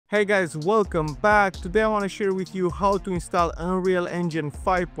Hey guys, welcome back. Today I want to share with you how to install Unreal Engine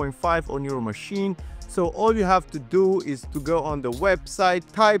 5.5 on your machine. So all you have to do is to go on the website,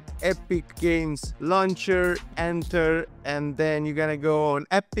 type Epic Games Launcher, enter, and then you're gonna go on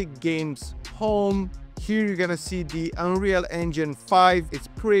Epic Games Home. Here you're gonna see the Unreal Engine 5. It's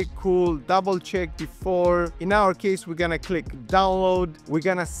pretty cool. Double check before. In our case, we're gonna click download. We're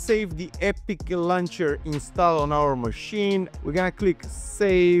gonna save the Epic Launcher installed on our machine. We're gonna click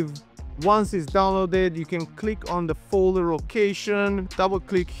save. Once it's downloaded, you can click on the folder location, double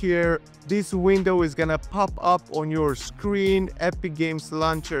click here. This window is gonna pop up on your screen, Epic Games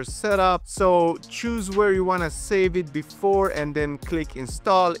Launcher setup. So choose where you wanna save it before and then click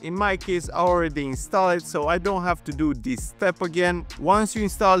install. In my case, I already installed it, so I don't have to do this step again. Once you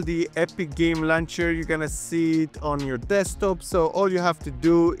install the Epic Game Launcher, you're gonna see it on your desktop. So all you have to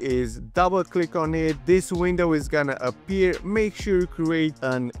do is double click on it. This window is gonna appear. Make sure you create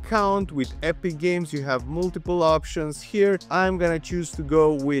an account with Epic Games. You have multiple options here. I'm gonna choose to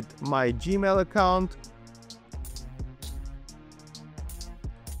go with my Gmail account.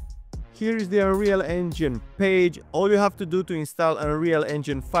 Here is the Unreal Engine page. All you have to do to install Unreal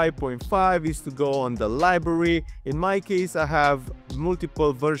Engine 5.5 is to go on the library. In my case, I have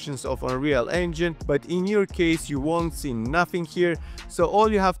multiple versions of Unreal Engine, but in your case, you won't see nothing here. So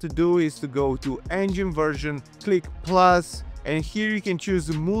all you have to do is to go to Engine version, click plus, and here you can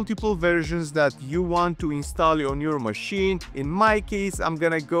choose multiple versions that you want to install on your machine. In my case, I'm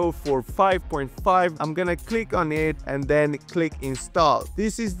gonna go for 5.5. I'm gonna click on it and then click install.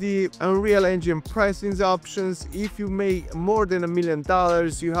 This is the Unreal Engine pricing options. If you make more than $1 million,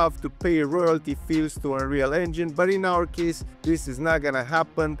 you have to pay royalty fees to Unreal Engine, but in our case, this is not gonna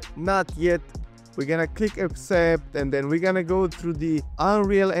happen, not yet. We're gonna click accept, and then we're gonna go through the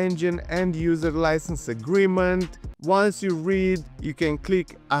Unreal Engine end user license agreement. Once you read, you can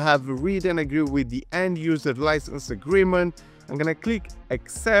click I have read and agree with the end user license agreement. I'm gonna click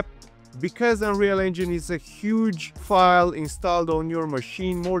accept. Because Unreal Engine is a huge file installed on your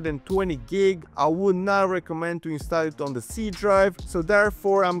machine, more than 20 gig, I would not recommend to install it on the C drive. So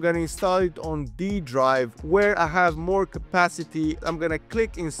therefore, I'm gonna install it on D drive where I have more capacity. I'm gonna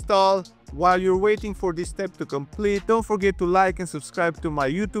click install. While you're waiting for this step to complete, don't forget to like and subscribe to my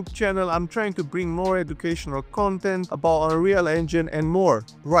YouTube channel. I'm trying to bring more educational content about Unreal Engine and more.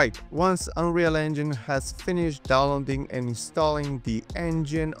 Right, once Unreal Engine has finished downloading and installing the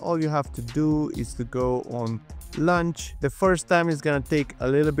engine, all you have to do is to go on launch. The first time is gonna take a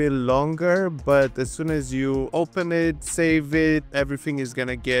little bit longer, but as soon as you open it, save it, everything is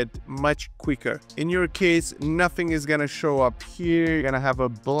gonna get much quicker. In your case, nothing is gonna show up here. You're gonna have a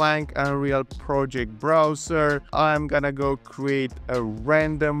blank Unreal project browser. I'm gonna go create a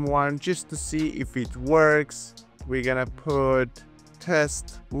random one just to see if it works. We're gonna put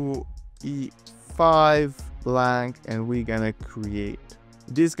test UE5 blank and we're gonna create.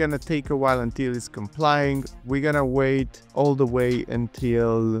 This is gonna take a while until it's complying. We're gonna wait all the way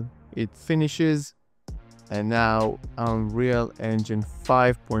until it finishes. And now Unreal Engine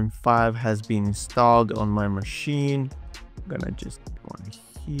 5.5 has been installed on my machine. I'm gonna just go on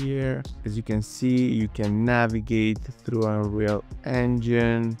here. As you can see, you can navigate through Unreal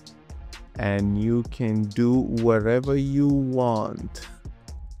Engine and you can do whatever you want.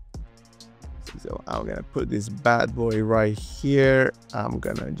 So I'm gonna put this bad boy right here. I'm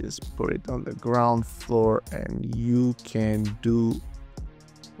gonna just put it on the ground floor and you can do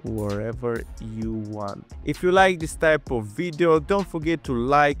wherever you want. If you like this type of video, don't forget to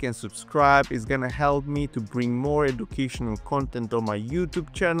like and subscribe. It's gonna help me to bring more educational content on my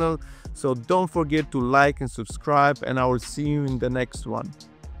YouTube channel. So don't forget to like and subscribe, and I will see you in the next one.